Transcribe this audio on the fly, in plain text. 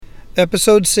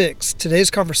Episode 6. Today's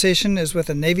conversation is with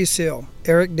a Navy SEAL,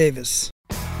 Eric Davis.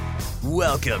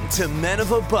 Welcome to Men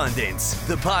of Abundance,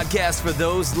 the podcast for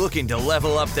those looking to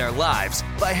level up their lives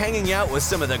by hanging out with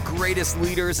some of the greatest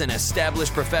leaders and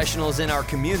established professionals in our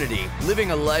community, living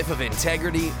a life of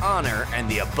integrity, honor, and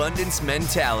the abundance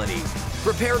mentality.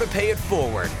 Prepare to pay it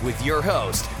forward with your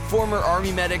host, former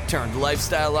Army medic turned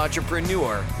lifestyle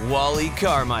entrepreneur, Wally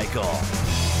Carmichael.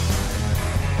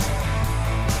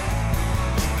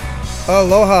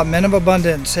 Aloha, Men of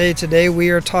Abundance. Hey, today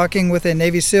we are talking with a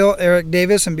Navy SEAL, Eric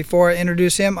Davis, and before I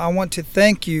introduce him, I want to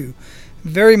thank you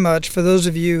very much for those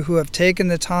of you who have taken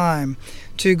the time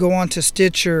to go on to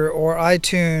Stitcher or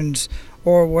iTunes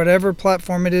or whatever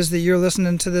platform it is that you're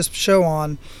listening to this show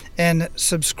on and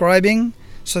subscribing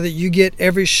so that you get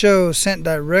every show sent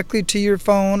directly to your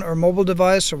phone or mobile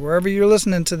device or wherever you're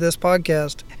listening to this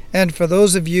podcast. And for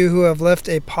those of you who have left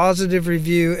a positive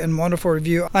review and wonderful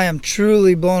review, I am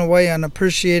truly blown away on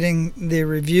appreciating the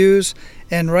reviews.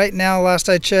 And right now, last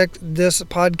I checked, this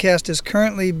podcast is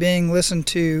currently being listened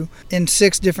to in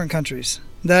 6 different countries.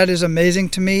 That is amazing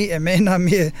to me. It may not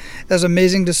be as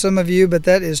amazing to some of you, but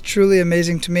that is truly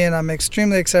amazing to me. And I'm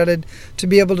extremely excited to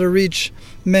be able to reach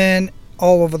men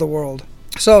all over the world.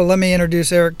 So let me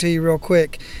introduce Eric to you real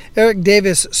quick. Eric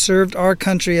Davis served our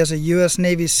country as a U.S.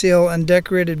 Navy SEAL and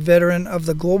decorated veteran of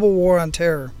the Global War on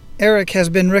Terror. Eric has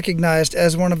been recognized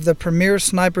as one of the premier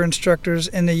sniper instructors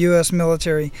in the U.S.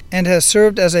 military and has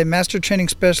served as a master training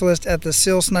specialist at the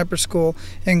SEAL Sniper School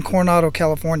in Coronado,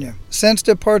 California. Since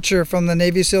departure from the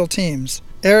Navy SEAL teams,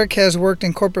 Eric has worked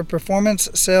in corporate performance,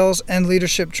 sales, and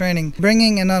leadership training,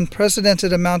 bringing an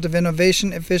unprecedented amount of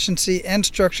innovation, efficiency, and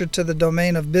structure to the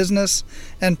domain of business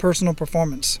and personal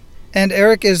performance. And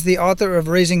Eric is the author of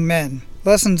Raising Men,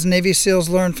 lessons Navy SEALs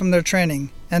learned from their training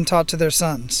and taught to their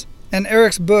sons. And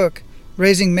Eric's book,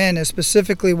 Raising Men, is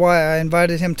specifically why I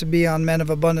invited him to be on Men of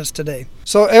Abundance today.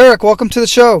 So Eric, welcome to the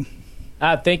show.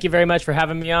 Thank you very much for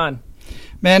having me on.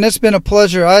 Man, it's been a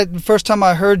pleasure. The first time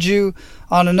I heard you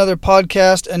on another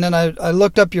podcast, and then I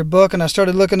looked up your book, and I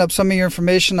started looking up some of your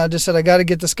information. I just said, I got to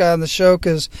get this guy on the show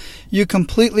because you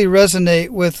completely resonate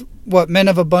with what Men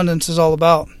of Abundance is all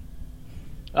about.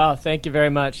 Oh, thank you very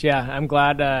much. Yeah, I'm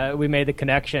glad we made the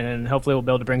connection, and hopefully we'll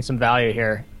be able to bring some value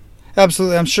here.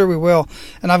 Absolutely, I'm sure we will.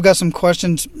 And I've got some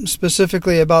questions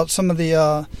specifically about some of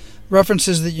the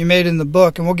references that you made in the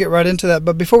book, and we'll get right into that.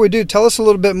 But before we do, tell us a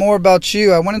little bit more about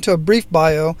you. I went into a brief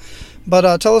bio,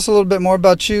 but tell us a little bit more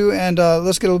about you, and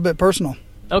let's get a little bit personal.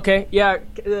 Okay, yeah.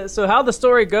 So how the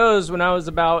story goes, when I was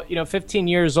about 15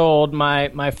 years old,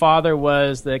 my father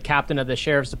was the captain of the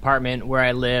sheriff's department where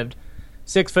I lived.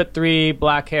 6'3",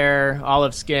 black hair,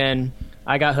 olive skin.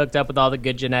 I got hooked up with all the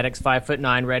good genetics.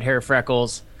 5'9", red hair,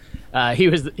 freckles. He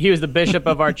was the bishop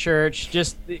of our church.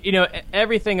 Just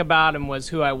everything about him was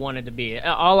who I wanted to be.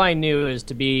 All I knew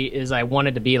is I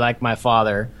wanted to be like my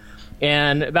father.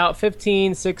 And about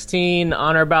 15, 16,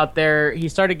 on or about there, he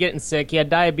started getting sick. He had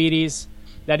diabetes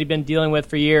that he'd been dealing with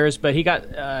for years, but he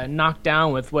got knocked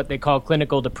down with what they call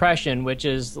clinical depression, which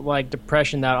is like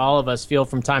depression that all of us feel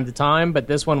from time to time. But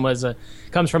this one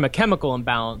comes from a chemical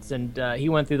imbalance, and he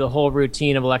went through the whole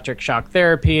routine of electric shock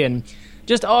therapy and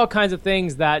just all kinds of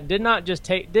things that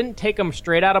didn't take him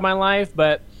straight out of my life,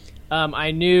 but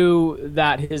I knew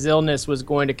that his illness was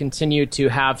going to continue to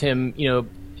have him,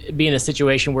 be in a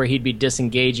situation where he'd be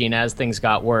disengaging as things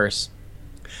got worse.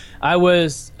 I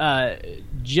was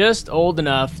just old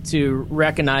enough to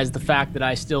recognize the fact that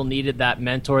I still needed that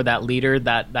mentor, that leader,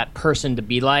 that person to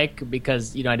be like,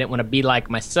 because I didn't want to be like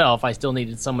myself. I still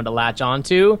needed someone to latch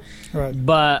onto. Right.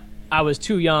 But I was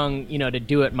too young, to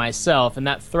do it myself, and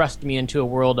that thrust me into a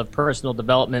world of personal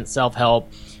development, self-help,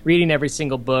 reading every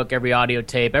single book, every audio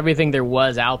tape, everything there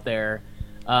was out there,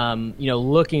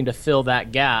 looking to fill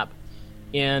that gap.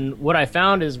 And what I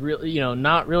found is really,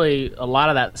 not really a lot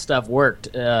of that stuff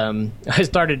worked. I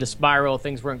started to spiral.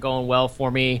 Things weren't going well for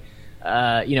me.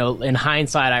 In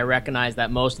hindsight, I recognize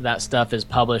that most of that stuff is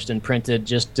published and printed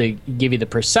just to give you the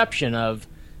perception of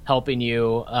helping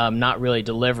you, not really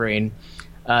delivering.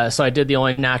 So I did the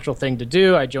only natural thing to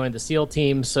do. I joined the SEAL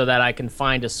team so that I can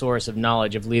find a source of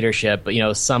knowledge of leadership,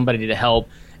 somebody to help,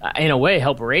 in a way,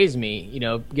 help raise me,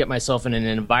 get myself in an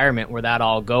environment where that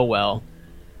all go well.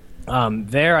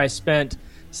 There I spent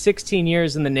 16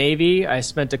 years in the Navy. I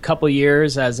spent a couple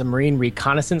years as a Marine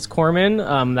Reconnaissance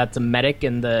Corpsman. That's a medic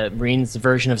in the Marines'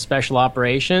 version of Special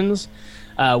Operations.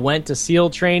 Went to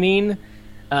SEAL training.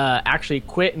 Actually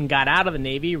quit and got out of the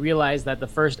Navy, realized that the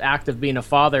first act of being a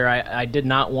father, I did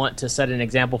not want to set an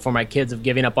example for my kids of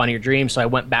giving up on your dreams, so I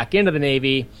went back into the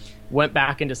Navy, went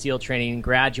back into SEAL training,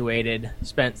 graduated,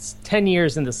 spent 10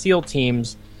 years in the SEAL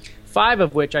teams, 5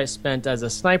 of which I spent as a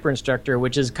sniper instructor,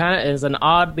 which is an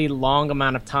oddly long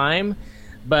amount of time.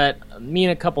 But me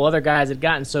and a couple other guys had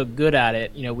gotten so good at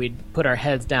it, we'd put our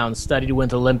heads down, studied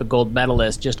with Olympic gold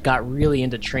medalists, just got really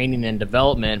into training and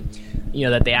development,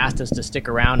 that they asked us to stick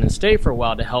around and stay for a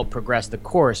while to help progress the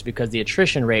course because the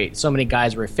attrition rate, so many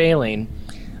guys were failing.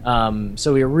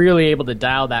 So we were really able to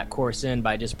dial that course in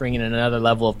by just bringing in another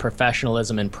level of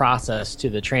professionalism and process to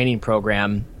the training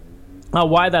program.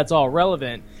 Why that's all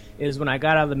relevant is when I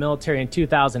got out of the military in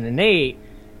 2008,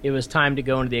 it was time to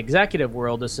go into the executive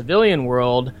world, the civilian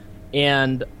world,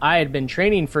 and I had been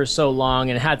training for so long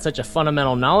and had such a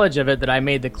fundamental knowledge of it that I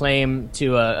made the claim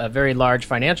to a very large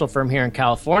financial firm here in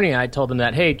California. I told them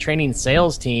that, hey, training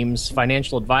sales teams,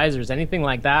 financial advisors, anything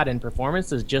like that in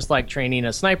performance is just like training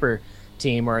a sniper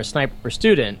team or a sniper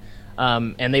student,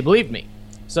 and they believed me.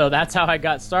 So that's how I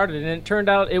got started, and it turned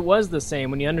out it was the same.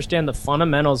 When you understand the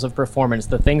fundamentals of performance,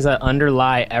 the things that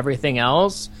underlie everything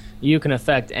else, you can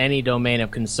affect any domain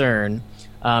of concern.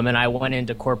 And I went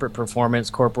into corporate performance,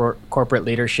 corporate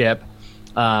leadership,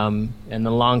 and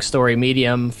the long story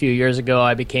medium. A few years ago,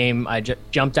 I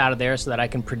jumped out of there so that I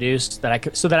can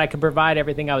provide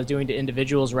everything I was doing to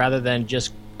individuals rather than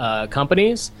just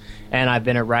companies. And I've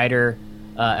been a writer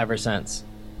ever since.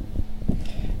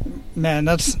 Man,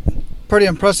 that's pretty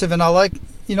impressive. And I like,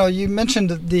 you mentioned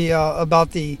the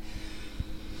about the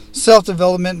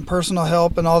self-development and personal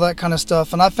help and all that kind of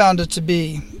stuff, and I found it to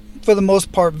be, for the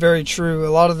most part, very true.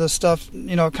 A lot of the stuff,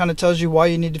 kind of tells you why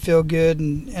you need to feel good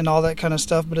and all that kind of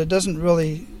stuff, but it doesn't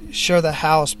really share the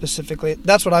how specifically.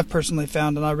 That's what I've personally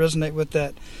found, and I resonate with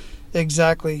that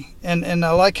exactly. And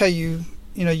I like how you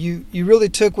really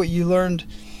took what you learned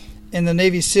in the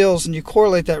Navy SEALs and you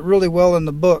correlate that really well in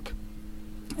the book.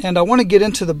 And I want to get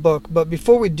into the book, but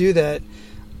before we do that,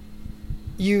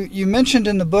 you mentioned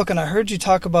in the book, and I heard you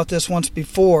talk about this once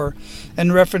before,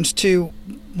 in reference to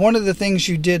one of the things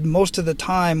you did most of the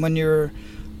time when you're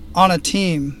on a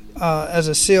team as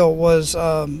a SEAL was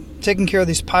taking care of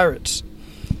these pirates.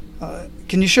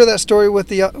 Can you share that story with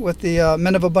the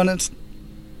Men of Abundance?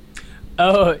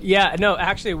 Oh, yeah. No,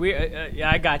 actually,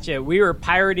 I got you. We were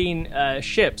pirating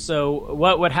ships. So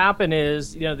what would happen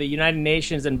is, the United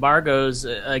Nations embargoes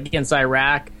against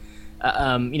Iraq,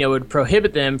 would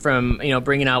prohibit them from,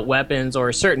 bringing out weapons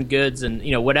or certain goods and,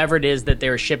 whatever it is that they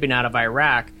were shipping out of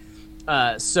Iraq.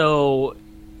 So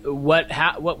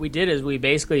what we did is we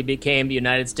basically became the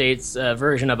United States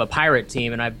version of a pirate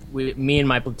team. And me and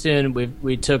my platoon,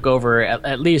 we took over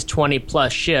at least 20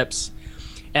 plus ships.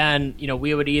 And,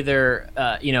 we would either,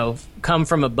 come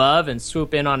from above and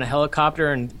swoop in on a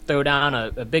helicopter and throw down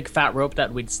a big fat rope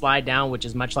that we'd slide down, which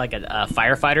is much like a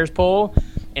firefighter's pole,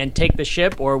 and take the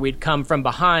ship, or we'd come from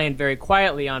behind very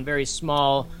quietly on very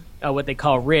small, what they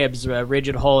call ribs,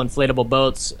 rigid hull inflatable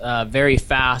boats, very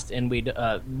fast, and we'd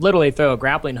literally throw a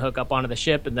grappling hook up onto the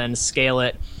ship and then scale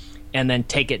it and then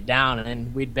take it down.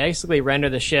 And we'd basically render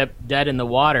the ship dead in the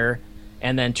water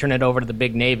and then turn it over to the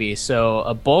big Navy. So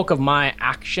a bulk of my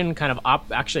action,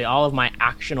 actually all of my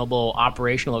actionable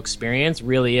operational experience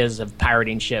really is of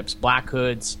pirating ships, black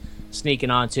hoods, sneaking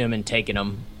onto them and taking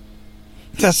them.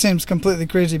 That seems completely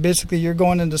crazy. Basically, you're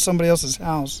going into somebody else's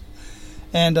house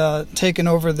and taking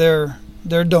over their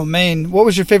domain. What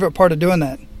was your favorite part of doing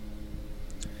that?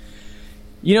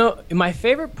 My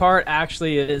favorite part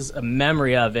actually is a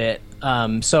memory of it.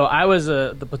 So I was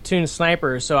the platoon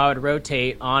sniper, so I would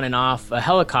rotate on and off a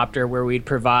helicopter where we'd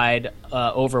provide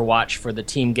overwatch for the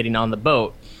team getting on the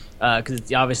boat. Because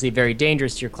it's obviously very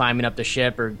dangerous. You're climbing up the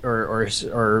ship or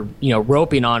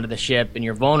roping onto the ship, and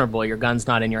you're vulnerable. Your gun's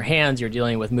not in your hands. You're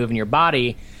dealing with moving your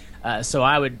body. So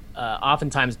I would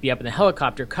oftentimes be up in the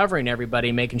helicopter covering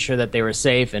everybody, making sure that they were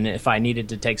safe. And if I needed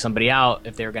to take somebody out,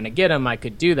 if they were going to get them, I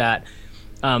could do that.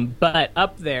 But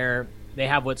up there, they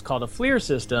have what's called a FLIR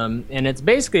system, and it's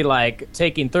basically like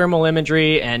taking thermal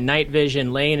imagery and night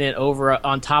vision, laying it over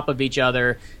on top of each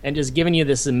other, and just giving you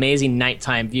this amazing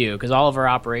nighttime view, because all of our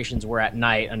operations were at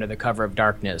night under the cover of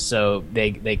darkness, so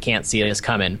they can't see us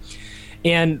coming.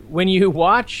 And when I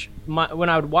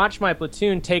would watch my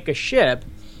platoon take a ship,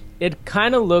 it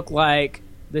kind of looked like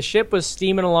the ship was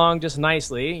steaming along just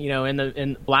nicely,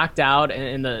 in blacked out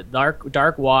in the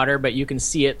dark water, but you can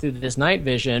see it through this night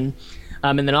vision.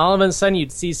 And then all of a sudden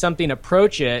you'd see something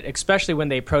approach it, especially when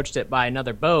they approached it by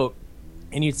another boat,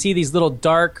 and you'd see these little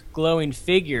dark glowing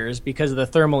figures because of the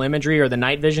thermal imagery or the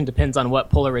night vision, depends on what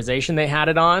polarization they had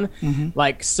it on,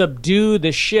 like subdue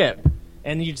the ship.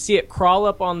 And you'd see it crawl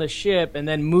up on the ship and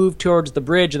then move towards the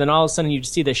bridge, and then all of a sudden you'd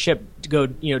see the ship go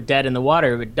dead in the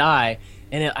water. It would die.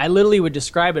 And I literally would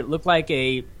describe it looked like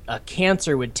a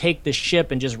cancer would take the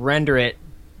ship and just render it,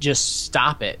 just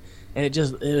stop it. And it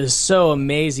was so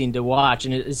amazing to watch,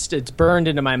 and it's burned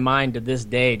into my mind to this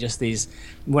day. Just these,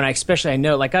 I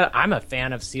know, like I'm a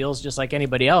fan of SEALs just like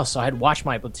anybody else, so I'd watch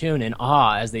my platoon in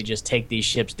awe as they just take these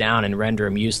ships down and render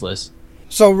them useless.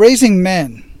 So raising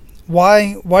men,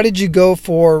 why did you go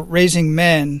for raising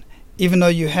men, even though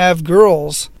you have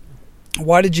girls?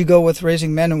 Why did you go with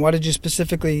raising men, and why did you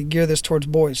specifically gear this towards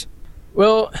boys?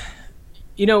 Well,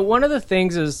 one of the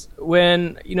things is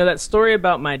when, that story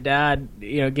about my dad,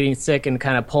 getting sick and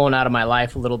kind of pulling out of my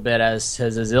life a little bit as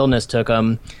his illness took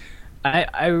him,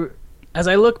 as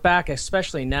I look back,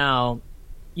 especially now,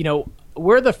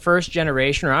 we're the first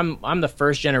generation, or I'm the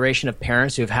first generation of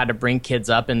parents who've had to bring kids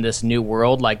up in this new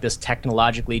world, like this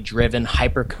technologically driven,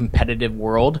 hyper-competitive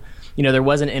world. There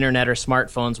wasn't internet or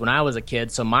smartphones when I was a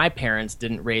kid, so my parents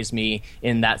didn't raise me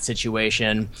in that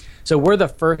situation. So we're the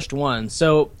first ones.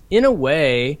 So in a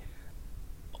way,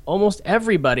 almost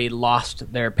everybody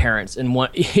lost their parents in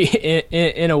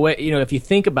a way, if you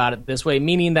think about it this way,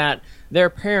 meaning that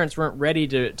their parents weren't ready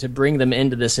to bring them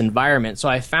into this environment. So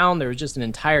I found there was just an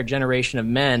entire generation of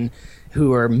men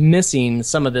who are missing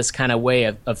some of this kind of way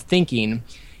of thinking.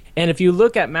 And if you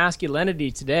look at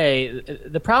masculinity today,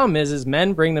 the problem is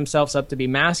men bring themselves up to be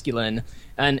masculine,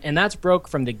 and that's broke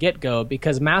from the get-go,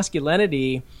 because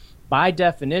masculinity, by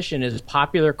definition, is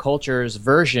popular culture's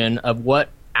version of what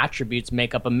attributes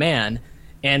make up a man.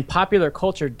 And popular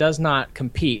culture does not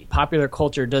compete. Popular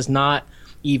culture does not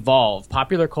evolve.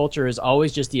 Popular culture is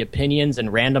always just the opinions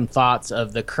and random thoughts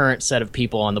of the current set of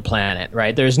people on the planet,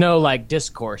 right? There's no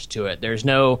discourse to it. There's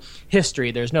no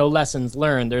history. There's no lessons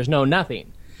learned. There's no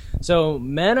nothing. So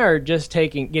men are just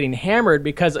getting hammered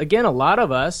because, again, a lot of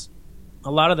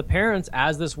the parents,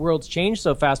 as this world's changed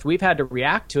so fast, we've had to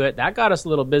react to it. That got us a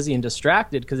little busy and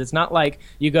distracted, because it's not like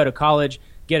you go to college,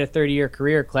 get a 30-year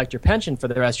career, collect your pension for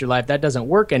the rest of your life. That doesn't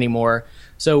work anymore.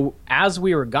 So as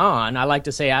we were gone, I like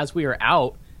to say as we were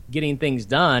out getting things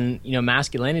done,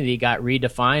 masculinity got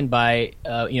redefined by,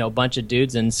 a bunch of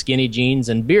dudes in skinny jeans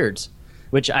and beards.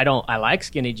 Which I like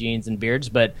skinny jeans and beards,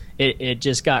 but it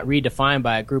just got redefined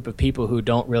by a group of people who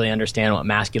don't really understand what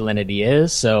masculinity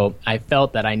is. So I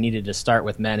felt that I needed to start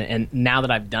with men. And now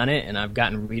that I've done it and I've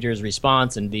gotten readers'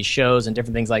 response and these shows and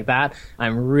different things like that,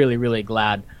 I'm really, really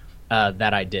glad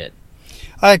that I did.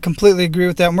 I completely agree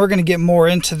with that, and we're going to get more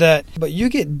into that. But you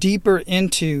get deeper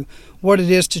into what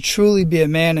it is to truly be a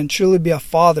man and truly be a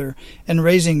father and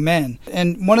raising men.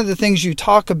 And one of the things you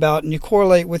talk about and you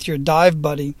correlate with your dive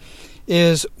buddy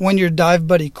is when your dive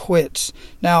buddy quits.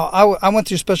 Now, I went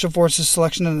through Special Forces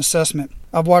selection and assessment.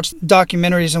 I've watched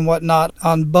documentaries and whatnot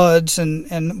on BUD/S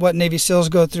and what Navy SEALs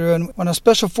go through. And when a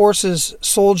Special Forces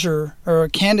soldier, or a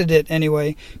candidate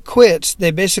anyway, quits,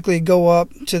 they basically go up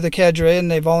to the cadre and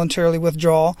they voluntarily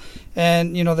withdraw.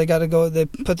 And, they got to go, they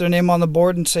put their name on the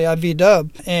board and say, I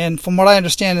V-dub. And from what I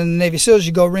understand in the Navy SEALs,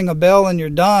 you go ring a bell and you're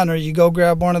done, or you go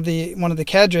grab one of the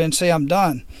cadre and say, I'm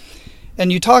done.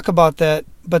 And you talk about that,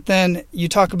 but then you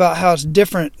talk about how it's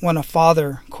different when a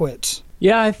father quits.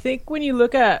 Yeah, I think when you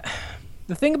look at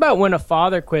the thing about when a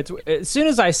father quits, as soon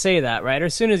as I say that, right, or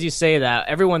as soon as you say that,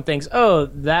 everyone thinks, oh,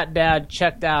 that dad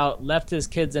checked out, left his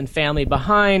kids and family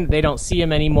behind, they don't see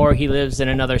him anymore, he lives in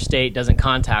another state, doesn't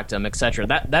contact them, etc.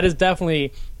 That is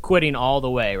definitely quitting all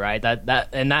the way, right?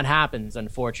 That happens,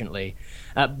 unfortunately.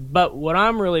 But what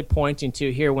I'm really pointing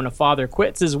to here when a father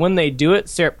quits is when they do it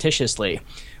surreptitiously.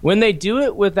 When they do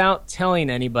it without telling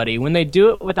anybody, when they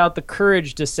do it without the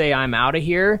courage to say, I'm out of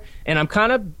here, and I'm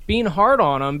kind of being hard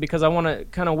on them because I want to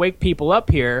kind of wake people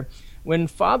up here. When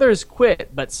fathers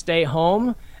quit but stay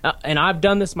home, and I've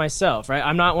done this myself, right?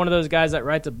 I'm not one of those guys that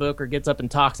writes a book or gets up and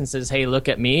talks and says, hey, look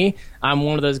at me. I'm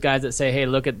one of those guys that say, hey,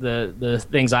 look at the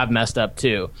things I've messed up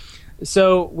too.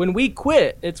 So when we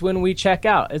quit, it's when we check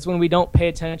out. It's when we don't pay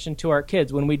attention to our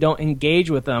kids, when we don't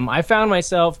engage with them. I found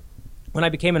myself, when I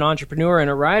became an entrepreneur and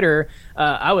a writer,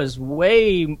 I was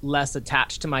way less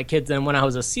attached to my kids than when I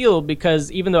was a SEAL, because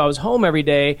even though I was home every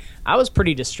day, I was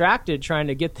pretty distracted trying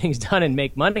to get things done and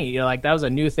make money. That was a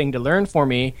new thing to learn for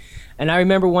me. And I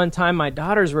remember one time my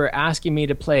daughters were asking me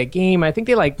to play a game. I think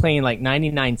they like playing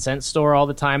 99-cent store all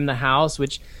the time in the house,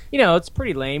 which, it's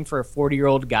pretty lame for a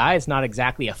 40-year-old guy. It's not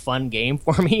exactly a fun game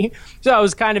for me. So I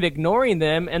was kind of ignoring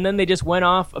them, and then they just went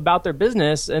off about their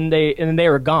business and they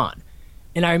were gone.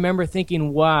 And I remember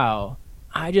thinking, wow,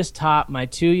 I just taught my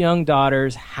two young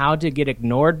daughters how to get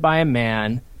ignored by a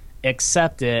man,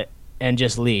 accept it, and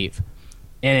just leave.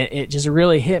 And it just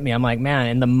really hit me. I'm like, man,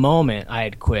 in the moment I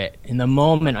had quit. In the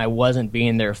moment I wasn't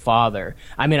being their father.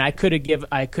 I mean, I could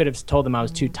have told them I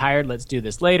was too tired, let's do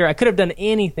this later. I could have done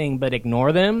anything but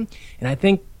ignore them. And I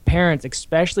think parents,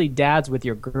 especially dads with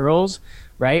your girls,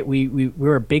 right?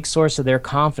 We're a big source of their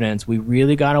confidence. We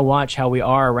really got to watch how we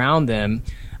are around them.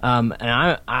 And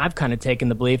I've kind of taken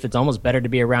the belief it's almost better to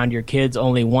be around your kids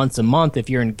only once a month if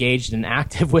you're engaged and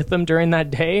active with them during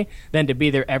that day than to be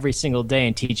there every single day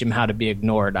and teach them how to be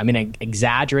ignored. I mean,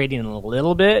 exaggerating a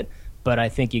little bit, but I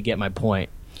think you get my point.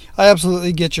 I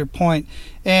absolutely get your point.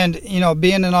 And,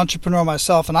 being an entrepreneur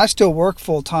myself, and I still work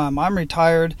full time. I'm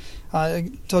retired.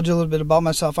 I told you a little bit about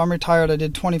myself. I'm retired. I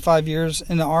did 25 years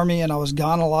in the Army, and I was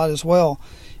gone a lot as well.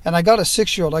 And I got a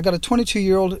 6-year-old. I got a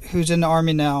 22-year-old who's in the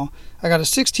Army now. I got a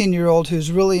 16-year-old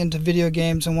who's really into video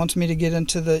games and wants me to get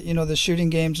into the, the shooting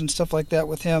games and stuff like that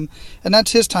with him. And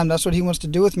that's his time. That's what he wants to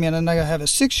do with me. And then I have a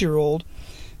 6-year-old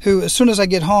who, as soon as I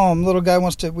get home, little guy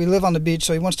we live on the beach,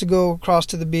 so he wants to go across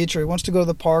to the beach, or he wants to go to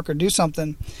the park or do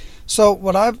something. So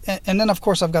and then of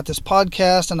course I've got this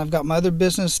podcast, and I've got my other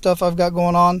business stuff I've got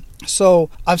going on. So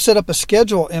I've set up a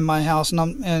schedule in my house,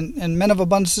 and Men of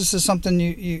Abundance, this is something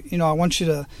I want you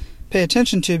to pay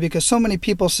attention to, because so many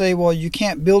people say, well, you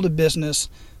can't build a business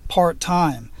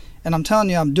part-time. And I'm telling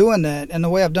you, I'm doing that. And the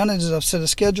way I've done it is I've set a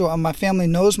schedule, and my family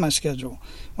knows my schedule.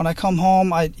 When I come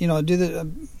home,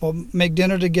 we'll make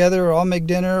dinner together, or I'll make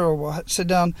dinner, or we'll sit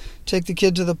down, take the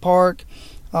kid to the park,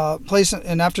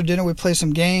 and after dinner we play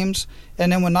some games.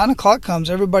 And then when 9 o'clock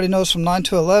comes, everybody knows from 9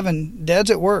 to 11,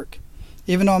 Dad's at work.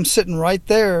 Even though I'm sitting right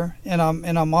there and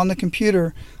I'm on the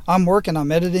computer, I'm working.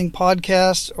 I'm editing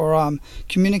podcasts, or I'm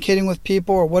communicating with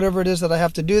people, or whatever it is that I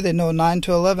have to do. They know 9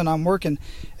 to 11 I'm working.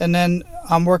 And then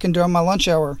I'm working during my lunch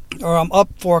hour, or I'm up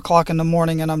 4 o'clock in the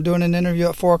morning and I'm doing an interview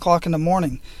at 4 o'clock in the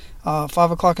morning, 5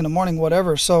 o'clock in the morning,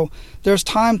 whatever. So there's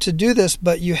time to do this,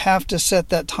 but you have to set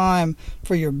that time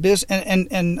for your business.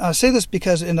 And I say this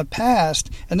because in the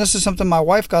past, and this is something my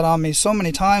wife got on me so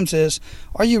many times, is,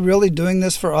 are you really doing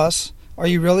this for us? Are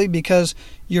you really? Because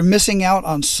you're missing out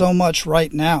on so much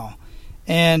right now.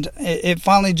 And it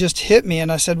finally just hit me,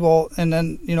 and I said, well, and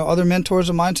then, other mentors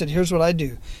of mine said, here's what I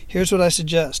do. Here's what I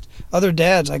suggest. Other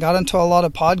dads, I got into a lot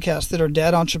of podcasts that are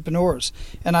dad entrepreneurs,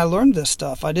 and I learned this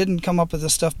stuff. I didn't come up with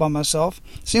this stuff by myself.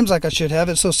 Seems like I should have.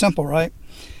 It's so simple, right?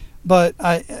 But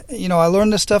I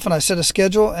learned this stuff, and I set a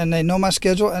schedule, and they know my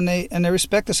schedule, and they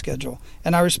respect the schedule,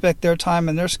 and I respect their time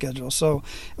and their schedule. So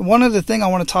one other thing I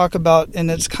want to talk about,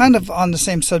 and it's kind of on the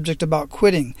same subject about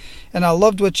quitting, and I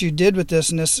loved what you did with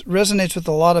this, and this resonates with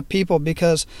a lot of people,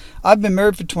 because I've been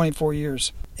married for 24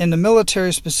 years. In the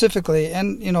military specifically,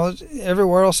 and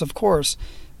everywhere else, of course,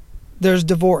 there's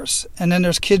divorce, and then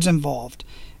there's kids involved.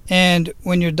 And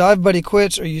when your dive buddy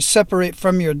quits, or you separate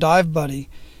from your dive buddy,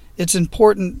 it's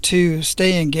important to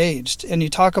stay engaged. And you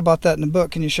talk about that in the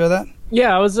book. Can you share that?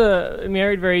 Yeah, I was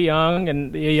married very young,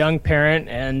 and a young parent,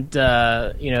 and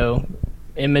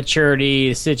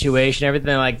immaturity, situation,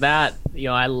 everything like that.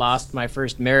 I lost my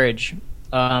first marriage,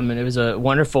 and it was a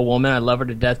wonderful woman. I love her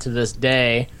to death to this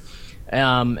day.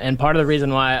 And part of the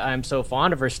reason why I'm so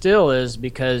fond of her still is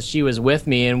because she was with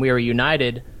me, and we were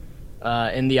united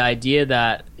in the idea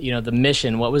that, the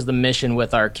mission, what was the mission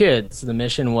with our kids? The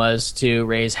mission was to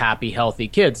raise happy, healthy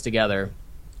kids together.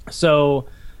 So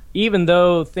even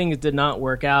though things did not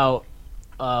work out,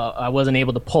 I wasn't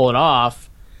able to pull it off.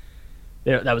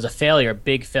 That was a failure, a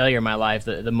big failure in my life,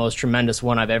 the most tremendous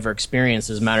one I've ever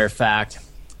experienced, as a matter of fact.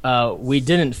 We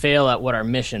didn't fail at what our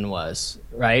mission was,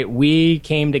 right? We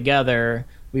came together,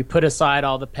 we put aside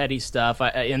all the petty stuff.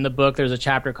 In the book, there's a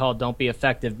chapter called Don't Be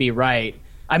Effective, Be Right.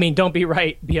 I mean, don't be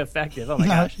right, be effective. Oh my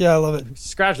gosh. Yeah, I love it.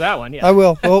 Scratch that one. Yeah, I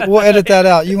will. We'll edit that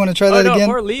out. You want to try that again?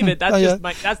 Or leave it.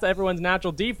 That's that's everyone's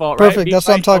natural default, Perfect. right? That's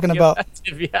what I'm talking about.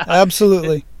 Yeah.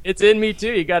 Absolutely. It's in me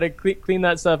too. You got to clean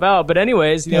that stuff out. But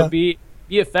anyways, be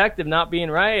effective, not being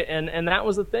right, and that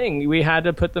was the thing. We had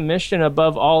to put the mission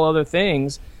above all other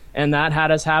things, and that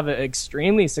had us have an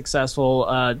extremely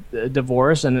successful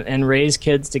divorce and raise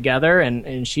kids together.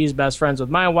 And she's best friends with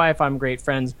my wife. I'm great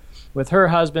friends with her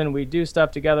husband. We do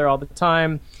stuff together all the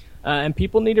time, and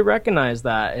people need to recognize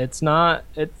that it's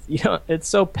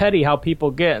so petty how people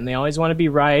get, and they always want to be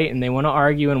right, and they want to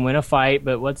argue and win a fight.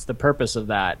 But what's the purpose of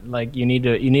that? Like, you need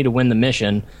to win the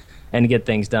mission and get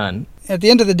things done. At the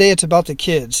end of the day, it's about the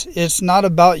kids. It's not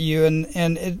about you,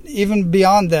 and even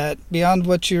beyond that, beyond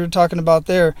what you're talking about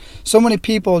there, so many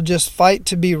people just fight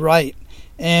to be right,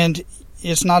 and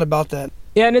it's not about that.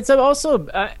 Yeah, and it's also,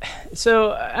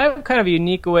 so I have kind of a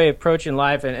unique way of approaching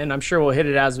life, and I'm sure we'll hit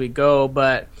it as we go,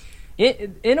 but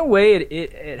in a way,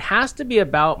 it has to be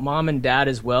about mom and dad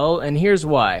as well, and here's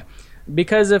why.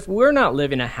 Because if we're not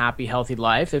living a happy, healthy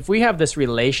life, if we have this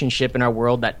relationship in our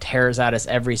world that tears at us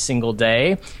every single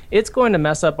day, it's going to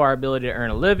mess up our ability to earn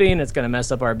a living, it's going to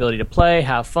mess up our ability to play,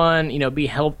 have fun, be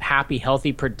happy,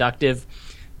 healthy, productive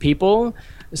people.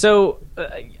 So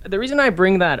the reason I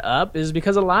bring that up is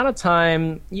because a lot of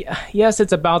time, yes,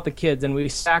 it's about the kids and we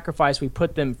sacrifice, we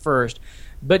put them first.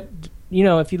 But,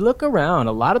 if you look around,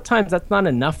 a lot of times that's not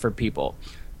enough for people.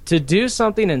 To do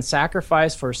something and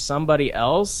sacrifice for somebody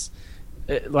else,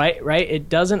 right? It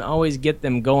doesn't always get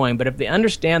them going. But if they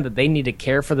understand that they need to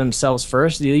care for themselves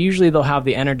first, usually they'll have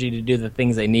the energy to do the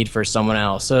things they need for someone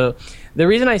else. So the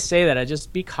reason I say that, I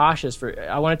just be cautious.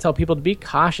 I want to tell people to be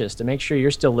cautious, to make sure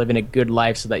you're still living a good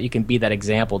life so that you can be that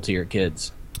example to your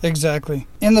kids. Exactly.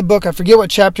 In the book, I forget what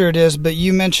chapter it is, but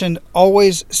you mentioned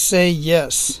always say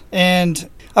yes. And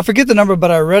I forget the number,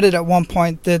 but I read it at one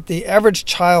point that the average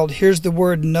child hears the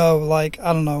word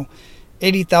no,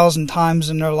 80,000 times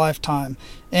in their lifetime.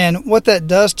 And what that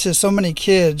does to so many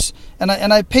kids, and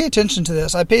I pay attention to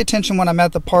this. I pay attention when I'm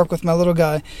at the park with my little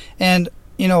guy, and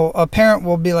a parent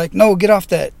will be like, no, get off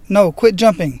that. No, quit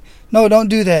jumping. No, don't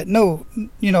do that. No,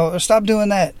 or stop doing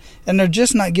that. And they're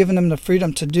just not giving them the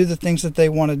freedom to do the things that they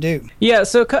want to do. Yeah,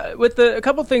 so a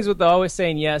couple things with the always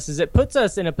saying yes is it puts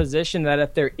us in a position that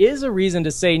if there is a reason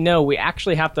to say no, we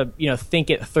actually have to, think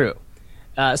it through.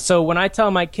 So when I tell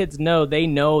my kids no, they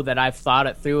know that I've thought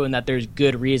it through and that there's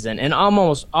good reason. And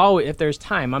almost always, if there's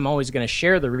time, I'm always going to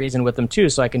share the reason with them too,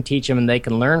 so I can teach them and they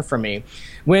can learn from me.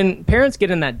 When parents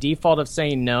get in that default of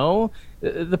saying no,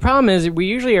 the problem is we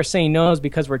usually are saying no is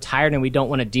because we're tired and we don't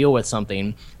want to deal with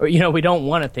something, or we don't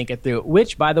want to think it through,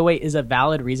 which, by the way, is a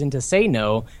valid reason to say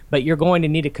no, but you're going to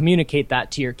need to communicate that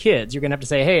to your kids. You're going to have to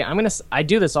say, hey, I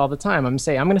do this all the time. I'm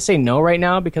going to say no right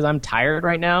now because I'm tired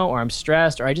right now, or I'm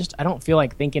stressed, or I don't feel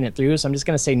like thinking it through, so I'm just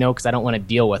going to say no because I don't want to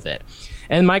deal with it.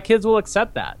 And my kids will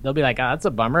accept that. They'll be like, oh, that's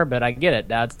a bummer, but I get it.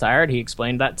 Dad's tired. He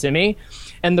explained that to me.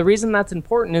 And the reason that's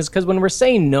important is because when we're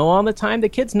saying no all the time, the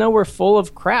kids know we're full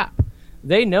of crap.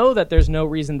 They know that there's no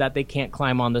reason that they can't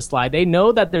climb on the slide. They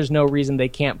know that there's no reason they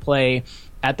can't play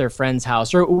at their friend's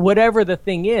house or whatever the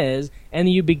thing is,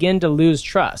 and you begin to lose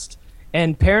trust.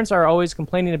 And parents are always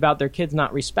complaining about their kids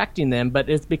not respecting them,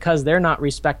 but it's because they're not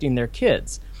respecting their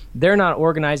kids. They're not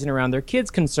organizing around their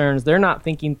kids' concerns. They're not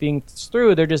thinking things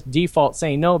through. They're just default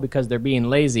saying no because they're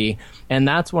being lazy. And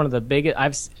that's one of the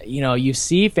biggest, you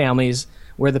see families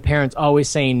where the parents always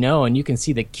saying no, and you can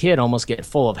see the kid almost get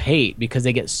full of hate because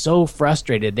they get so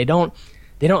frustrated. They don't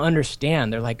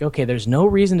understand. They're like, okay, there's no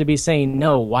reason to be saying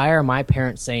no. Why are my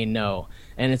parents saying no?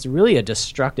 And it's really a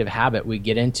destructive habit we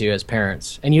get into as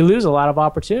parents. And you lose a lot of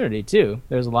opportunity too.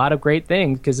 There's a lot of great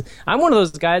things, because I'm one of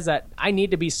those guys that I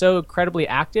need to be so incredibly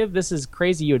active. This is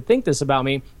crazy you would think this about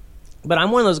me, but I'm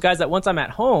one of those guys that once I'm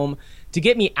at home, to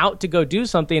get me out to go do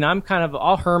something,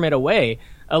 I'll hermit away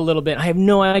a little bit. I have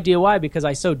no idea why, because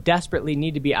I so desperately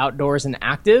need to be outdoors and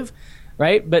active,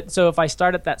 right? But so if I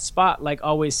start at that spot, like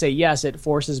always say yes, it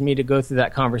forces me to go through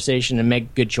that conversation and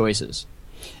make good choices.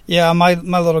 Yeah, my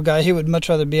little guy, he would much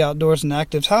rather be outdoors and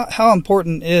active. How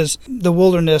important is the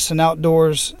wilderness and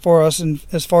outdoors for us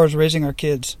as far as raising our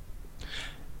kids?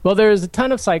 Well, there's a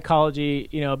ton of psychology,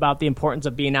 about the importance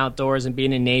of being outdoors and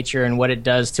being in nature and what it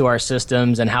does to our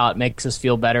systems and how it makes us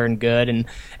feel better and good. And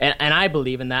I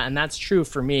believe in that, and that's true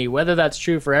for me. Whether that's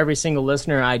true for every single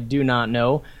listener, I do not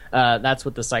know. That's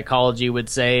what the psychology would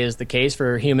say is the case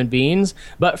for human beings.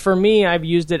 But for me, I've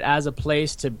used it as a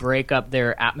place to break up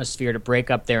their atmosphere, to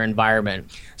break up their environment.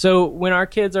 So when our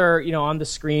kids are, on the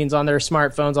screens, on their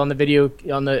smartphones, on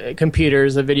the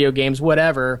computers, the video games,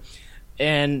 whatever,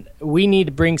 and we need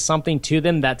to bring something to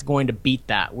them that's going to beat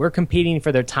that. We're competing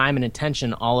for their time and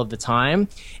attention all of the time.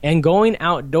 And going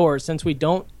outdoors, since we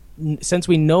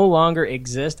no longer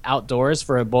exist outdoors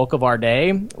for a bulk of our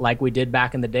day, like we did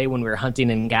back in the day when we were hunting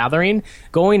and gathering,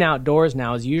 going outdoors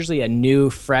now is usually a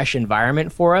new, fresh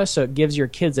environment for us. So it gives your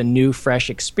kids a new, fresh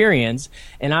experience.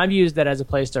 And I've used that as a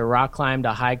place to rock climb,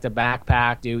 to hike, to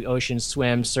backpack, do ocean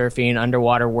swim, surfing,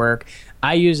 underwater work.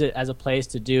 I use it as a place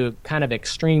to do kind of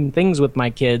extreme things with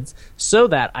my kids so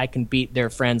that I can beat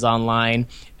their friends online,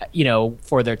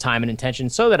 for their time and attention,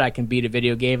 so that I can beat a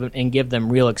video game and give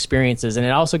them real experiences. And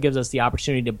it also gives us the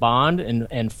opportunity to bond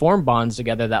and form bonds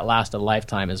together that last a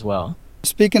lifetime as well.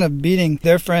 Speaking of beating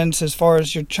their friends, as far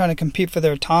as you're trying to compete for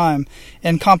their time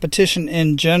and competition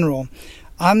in general,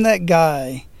 I'm that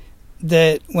guy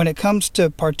that when it comes to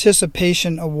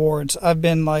participation awards, I've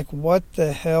been like, what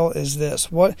the hell is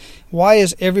this? Why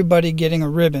is everybody getting a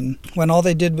ribbon when all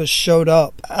they did was showed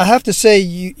up? I have to say,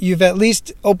 you've at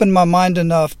least opened my mind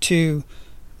enough to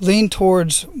lean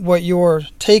towards what your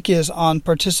take is on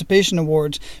participation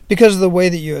awards because of the way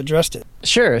that you addressed it.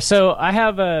 Sure. So I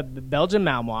have a Belgian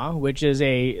Malinois, which is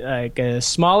a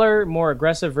smaller, more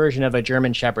aggressive version of a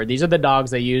German Shepherd. These are the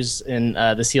dogs they use in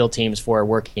the SEAL teams for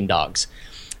working dogs.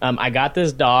 I got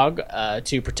this dog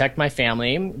to protect my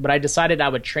family, but I decided I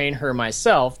would train her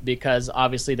myself because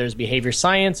obviously there's behavior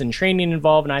science and training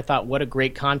involved, and I thought, what a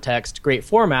great context, great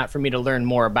format for me to learn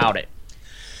more about it.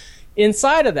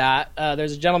 Inside of that,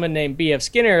 there's a gentleman named B.F.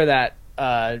 Skinner that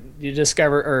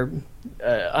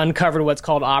uncovered what's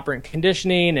called operant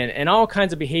conditioning and all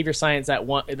kinds of behavior science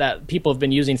that people have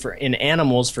been using in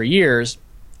animals for years.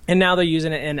 And now they're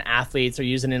using it in athletes, they're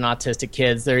using it in autistic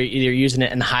kids, they're either using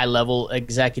it in high-level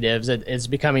executives. It's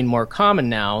becoming more common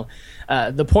now.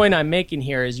 The point I'm making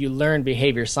here is you learn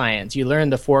behavior science. You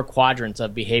learn the 4 quadrants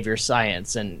of behavior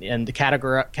science. And the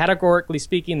categorically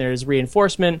speaking, there's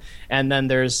reinforcement, and then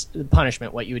there's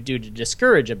punishment, what you would do to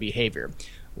discourage a behavior.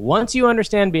 Once you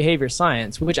understand behavior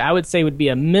science, which I would say would be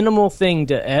a minimal thing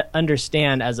to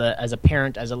understand as a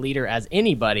parent, as a leader, as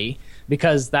anybody,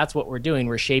 because that's what we're doing.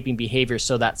 We're shaping behavior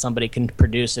so that somebody can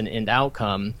produce an end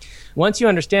outcome. Once you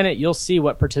understand it, you'll see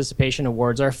what participation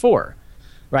awards are for,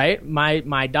 right?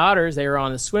 My daughters, they were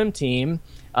on the swim team.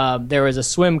 There was a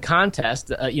swim contest.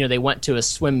 They went to a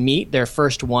swim meet, their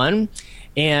first one,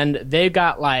 and they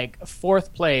got like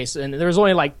 4th place. And there was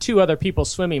only like 2 other people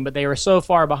swimming, but they were so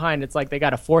far behind, it's like they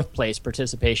got a 4th place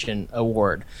participation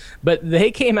award. But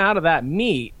they came out of that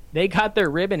meet, they got their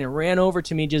ribbon and ran over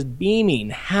to me just beaming,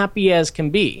 happy as can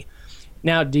be.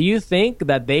 Now, do you think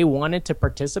that they wanted to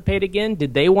participate again?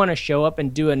 Did they want to show up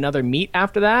and do another meet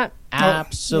after that?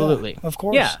 Absolutely. Yeah, of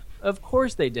course. Yeah, of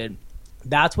course they did.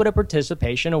 That's what a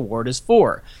participation award is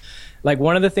for. Like,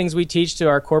 one of the things we teach to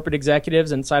our corporate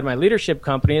executives inside my leadership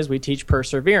company is we teach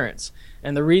perseverance.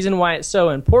 And the reason why it's so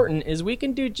important is we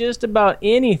can do just about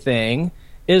anything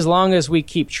as long as we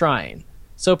keep trying.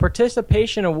 So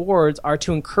participation awards are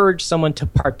to encourage someone to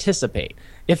participate.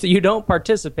 If you don't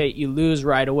participate, you lose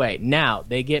right away. Now,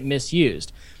 they get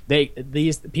misused.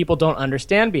 These people don't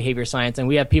understand behavior science, and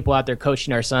we have people out there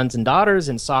coaching our sons and daughters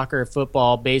in soccer,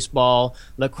 football, baseball,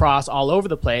 lacrosse, all over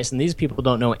the place, and these people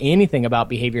don't know anything about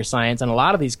behavior science, and a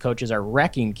lot of these coaches are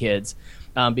wrecking kids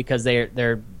because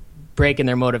they're breaking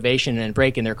their motivation and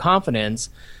breaking their confidence.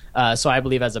 So I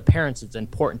believe as a parent, it's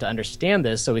important to understand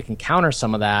this so we can counter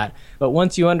some of that. But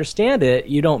once you understand it,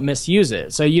 you don't misuse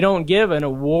it. So you don't give an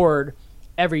award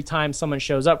every time someone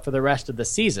shows up for the rest of the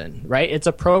season, right? It's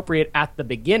appropriate at the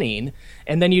beginning,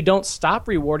 and then you don't stop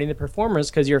rewarding the performers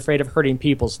because you're afraid of hurting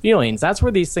people's feelings. That's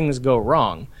where these things go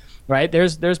wrong, right?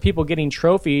 There's people getting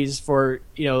trophies for,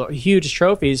 huge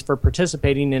trophies for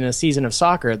participating in a season of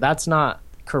soccer. That's not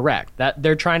correct. That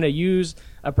they're trying to use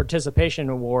a participation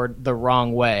award the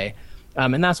wrong way.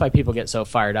 And that's why people get so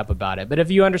fired up about it. But if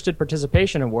you understood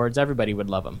participation awards, everybody would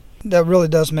love them. That really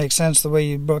does make sense the way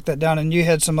you broke that down. And you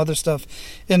had some other stuff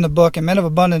in the book. And Men of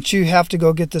Abundance, you have to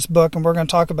go get this book, and we're going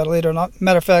to talk about it later.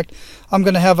 Matter of fact, I'm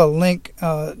going to have a link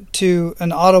to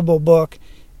an Audible book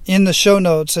in the show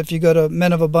notes if you go to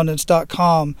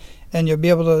menofabundance.com, and you'll be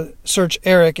able to search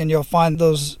Eric and you'll find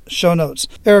those show notes.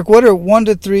 Eric, what are 1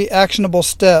 to 3 actionable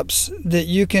steps that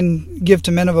you can give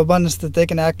to Men of Abundance that they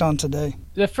can act on today?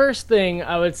 The first thing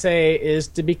I would say is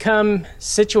to become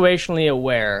situationally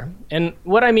aware. And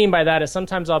what I mean by that is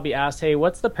sometimes I'll be asked, hey,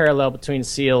 what's the parallel between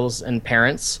SEALs and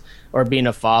parents or being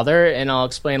a father? And I'll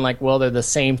explain they're the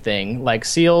same thing. Like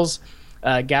SEALs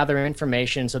gather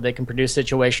information so they can produce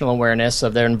situational awareness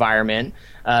of their environment.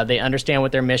 They understand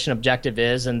what their mission objective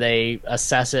is, and they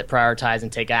assess it, prioritize,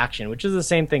 and take action, which is the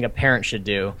same thing a parent should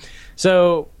do.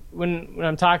 So when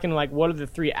I'm talking what are the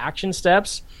 3 action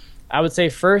steps, I would say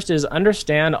first is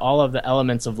understand all of the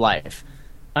elements of life.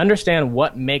 Understand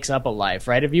what makes up a life,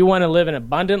 right? If you want to live an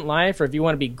abundant life, or if you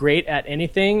want to be great at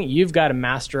anything, you've got to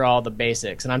master all the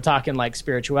basics. And I'm talking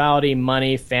spirituality,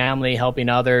 money, family, helping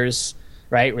others,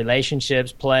 right?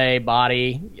 Relationships, play,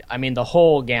 body, the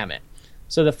whole gamut.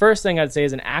 So the first thing I'd say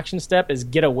is an action step is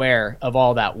get aware of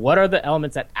all that. What are the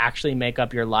elements that actually make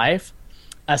up your life?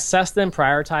 Assess them,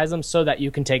 prioritize them so that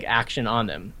you can take action on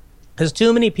them. Because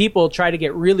too many people try to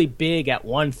get really big at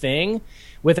one thing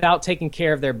without taking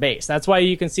care of their base. That's why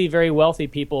you can see very wealthy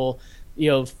people,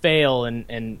 fail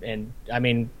and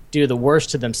do the worst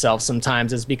to themselves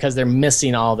sometimes, is because they're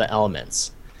missing all the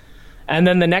elements. And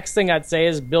then the next thing I'd say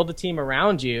is build a team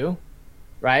around you,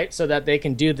 right, so that they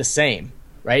can do the same,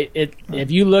 right?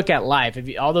 If you look at life,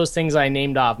 all those things I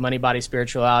named off, money, body,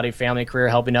 spirituality, family, career,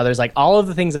 helping others, all of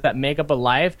the things that make up a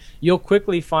life, you'll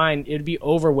quickly find it'd be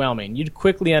overwhelming. You'd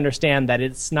quickly understand that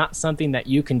it's not something that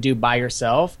you can do by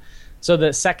yourself. So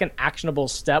the second actionable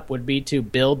step would be to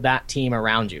build that team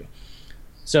around you.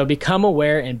 So become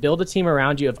aware and build a team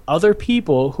around you of other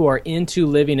people who are into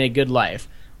living a good life,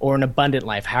 or an abundant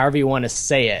life, however you want to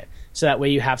say it. so that way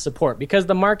you have support. Because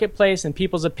the marketplace and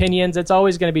people's opinions, it's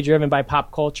always going to be driven by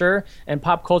pop culture, and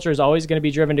pop culture is always going to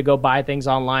be driven to go buy things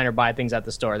online or buy things at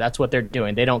the store. That's what they're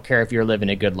doing. They don't care if you're living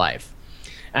a good life.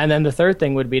 And then the third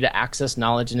thing would be to access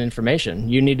knowledge and information.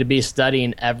 You need to be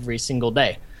studying every single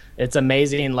day. It's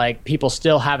amazing, like, people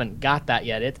still haven't got that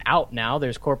yet. It's out now.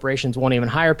 There's corporations won't even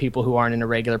hire people who aren't in a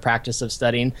regular practice of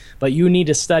studying, but you need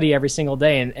to study every single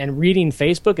day. And reading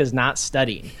Facebook is not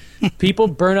studying. People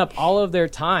burn up all of their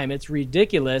time. It's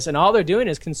ridiculous. And all they're doing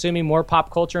is consuming more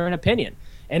pop culture and opinion.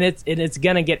 And it's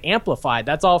going to get amplified.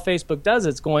 That's all Facebook does.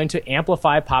 It's going to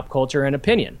amplify pop culture and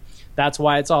opinion. That's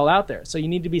why it's all out there. So you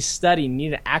need to be studying. You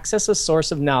need to access a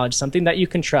source of knowledge, something that you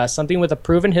can trust, something with a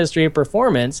proven history of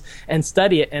performance, and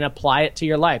study it and apply it to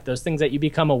your life. Those things that you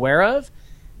become aware of,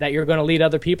 that you're going to lead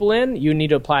other people in, you need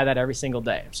to apply that every single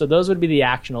day. So those would be the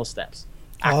actionable steps.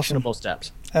 Actionable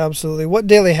steps. Absolutely. What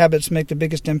daily habits make the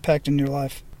biggest impact in your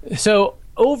life? So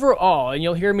overall, and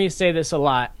you'll hear me say this a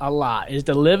lot, is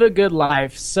to live a good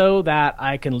life so that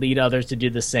I can lead others to do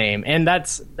the same. And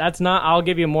that's not, I'll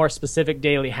give you a more specific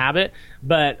daily habit,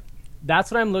 but that's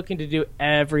what I'm looking to do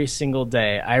every single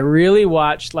day. I really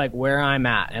watch, like, where I'm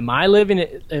at. Am I living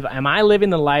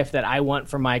the life that I want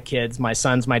for my kids, my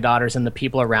sons, my daughters, and the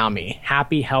people around me?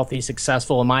 Happy, healthy,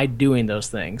 successful. Am I doing those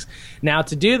things? Now,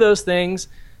 to do those things,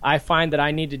 I find that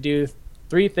I need to do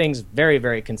three things very,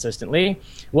 very consistently.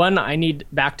 One, I need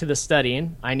back to the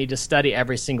studying. I need to study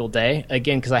every single day,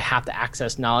 again, because I have to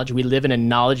access knowledge. We live in a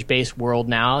knowledge-based world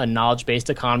now, a knowledge-based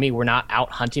economy. We're not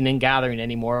out hunting and gathering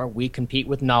anymore. We compete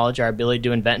with knowledge, our ability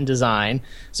to invent and design.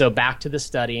 So back to the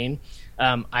studying.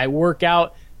 I work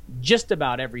out just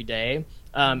about every day.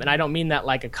 And I don't mean that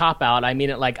like a cop-out. I mean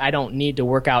it like I don't need to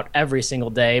work out every single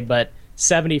day, but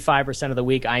 75% of the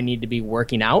week I need to be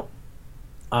working out.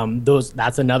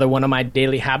 That's another one of my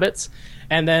daily habits.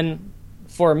 And then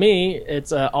for me,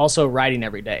 it's also writing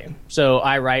every day. So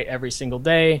I write every single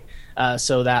day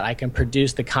so that I can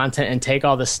produce the content and take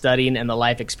all the studying and the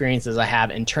life experiences I have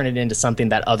and turn it into something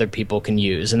that other people can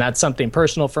use. And that's something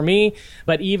personal for me.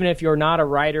 But even if you're not a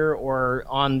writer or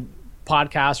on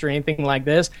podcast or anything like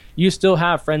this, you still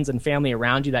have friends and family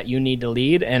around you that you need to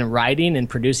lead, and writing and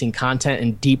producing content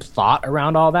and deep thought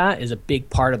around all that is a big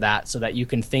part of that, so that you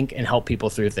can think and help people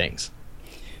through things.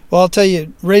 Well, I'll tell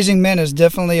you, Raising Men is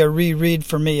definitely a reread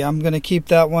for me. I'm going to keep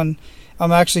that one.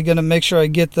 I'm actually going to make sure I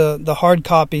get the hard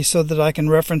copy so that I can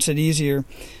reference it easier.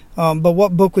 But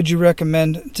what book would you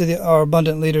recommend to our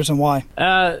abundant leaders, and why?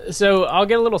 So I'll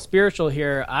get a little spiritual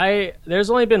here. There's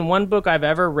only been one book I've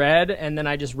ever read, and then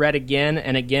I just read again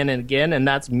and again and again, and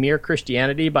that's Mere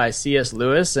Christianity by C.S.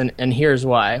 Lewis, and here's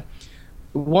why.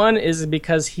 One is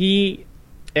because he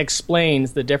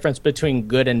explains the difference between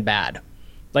good and bad.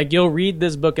 Like, you'll read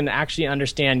this book and actually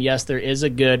understand, yes, there is a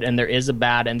good and there is a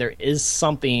bad, and there is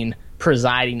something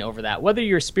presiding over that, whether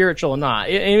you're spiritual or not.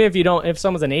 Even if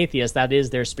someone's an atheist, that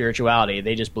is their spirituality.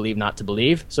 They just believe not to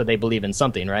believe, so they believe in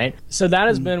something, right? So that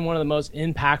has been one of the most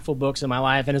impactful books in my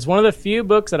life, and it's one of the few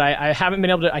books that I haven't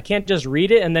been able to, I can't just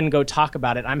read it and then go talk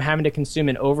about it. I'm having to consume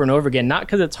it over and over again, not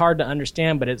because it's hard to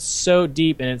understand, but it's so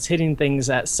deep and it's hitting things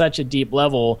at such a deep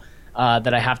level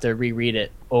that I have to reread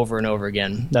it over and over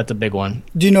again. That's a big one.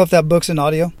 Do you know if that book's in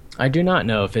audio? I do not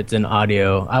know if it's in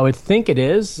audio. I would think it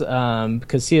is,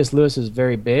 because C.S. Lewis is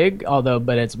very big,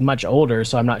 but it's much older,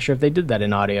 so I'm not sure if they did that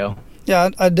in audio. Yeah,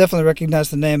 I definitely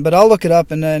recognize the name, but I'll look it up,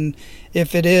 and then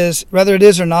if it is, whether it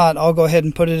is or not, I'll go ahead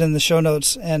and put it in the show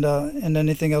notes and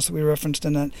anything else that we referenced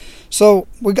in that. So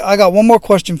I got one more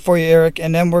question for you, Eric,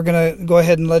 and then we're going to go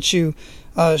ahead and let you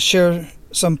share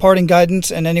some parting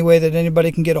guidance and any way that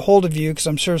anybody can get a hold of you, because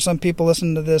I'm sure some people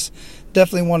listening to this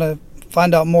definitely want to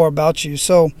find out more about you.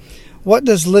 So what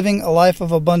does living a life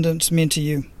of abundance mean to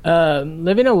you?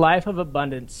 Living a life of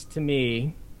abundance to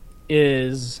me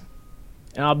is,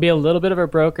 and I'll be a little bit of a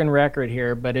broken record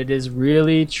here, but it is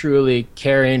really, truly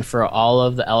caring for all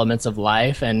of the elements of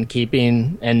life and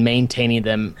keeping and maintaining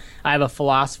them. I have a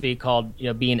philosophy called,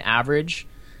 being average.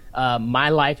 My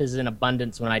life is in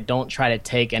abundance when I don't try to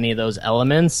take any of those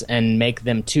elements and make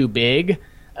them too big.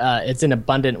 It's in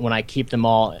abundant when I keep them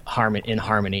all in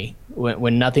harmony.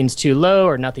 When nothing's too low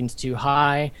or nothing's too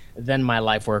high, then my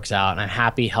life works out. And I'm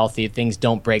happy, healthy. Things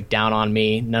don't break down on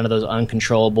me. None of those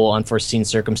uncontrollable, unforeseen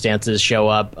circumstances show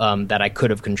up that I could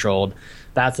have controlled.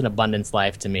 That's an abundance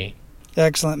life to me.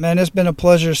 Excellent, man. It's been a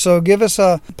pleasure. So give us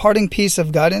a parting piece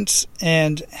of guidance,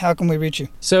 and how can we reach you?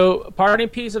 So parting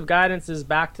piece of guidance is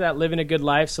back to that living a good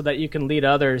life so that you can lead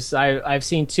others. I've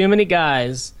seen too many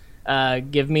guys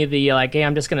give me the like, hey,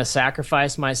 I'm just going to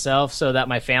sacrifice myself so that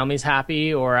my family's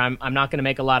happy, or I'm not going to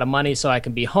make a lot of money so I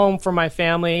can be home for my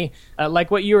family.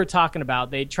 Like what you were talking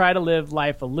about, they try to live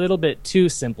life a little bit too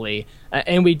simply.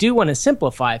 And we do want to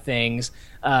simplify things,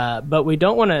 but we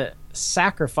don't want to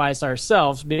sacrifice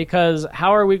ourselves, because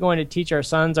how are we going to teach our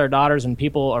sons, our daughters, and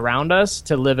people around us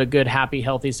to live a good, happy,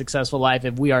 healthy, successful life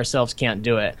if we ourselves can't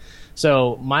do it?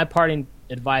 So my parting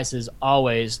advice is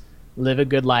always live a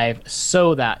good life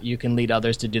so that you can lead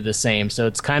others to do the same. So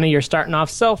it's kind of, you're starting off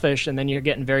selfish and then you're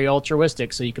getting very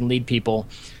altruistic so you can lead people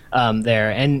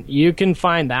there. And you can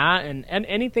find that. And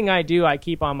anything I do, I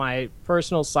keep on my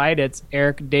personal site. It's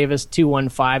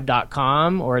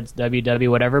ericdavis215.com, or it's www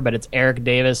whatever, but it's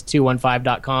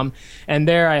ericdavis215.com. And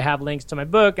there I have links to my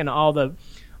book and all the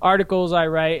articles I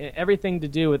write, and everything to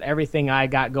do with everything I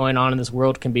got going on in this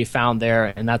world can be found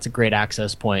there. And that's a great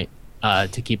access point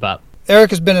to keep up.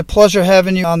 Eric, it's been a pleasure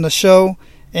having you on the show,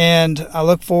 and I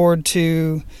look forward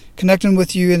to connecting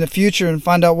with you in the future and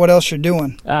find out what else you're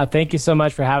doing. Thank you so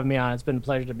much for having me on. It's been a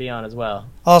pleasure to be on as well.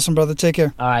 Awesome, brother. Take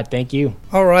care. All right. Thank you.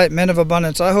 All right, Men of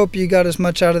Abundance. I hope you got as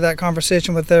much out of that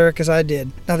conversation with Eric as I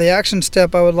did. Now, the action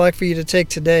step I would like for you to take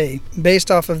today, based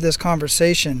off of this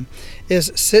conversation,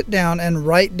 is sit down and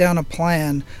write down a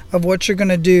plan of what you're going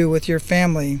to do with your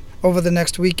family over the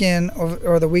next weekend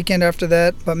or the weekend after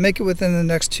that, but make it within the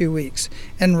next 2 weeks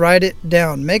and write it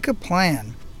down. Make a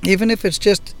plan. Even if it's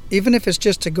just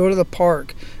to go to the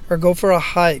park or go for a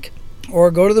hike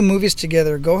or go to the movies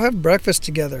together, go have breakfast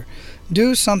together.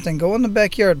 Do something. Go in the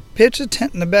backyard. Pitch a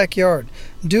tent in the backyard.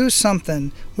 Do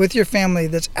something with your family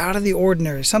that's out of the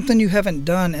ordinary, something you haven't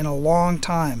done in a long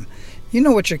time. You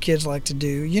know what your kids like to do.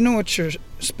 You know what your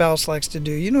spouse likes to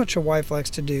do. You know what your wife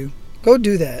likes to do. Go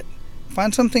do that.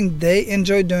 Find something they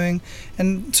enjoy doing,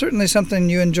 and certainly something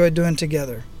you enjoy doing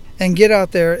together. And get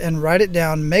out there and write it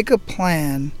down. Make a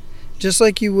plan, just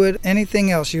like you would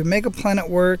anything else. You make a plan at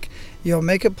work. You'll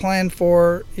make a plan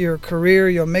for your career.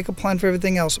 You'll make a plan for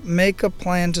everything else. Make a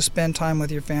plan to spend time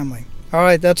with your family. All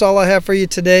right, that's all I have for you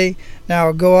today.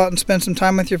 Now go out and spend some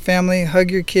time with your family.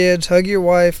 Hug your kids, hug your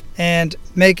wife, and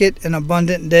make it an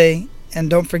abundant day. And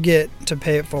don't forget to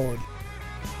pay it forward.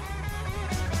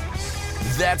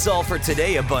 That's all for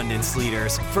today, Abundance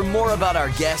Leaders. For more about our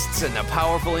guests and the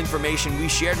powerful information we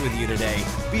shared with you today,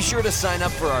 be sure to sign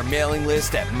up for our mailing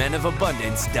list at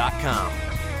menofabundance.com.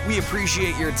 We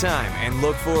appreciate your time and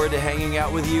look forward to hanging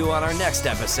out with you on our next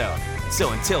episode.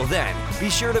 So until then,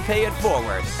 be sure to pay it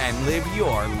forward and live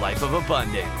your life of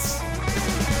abundance.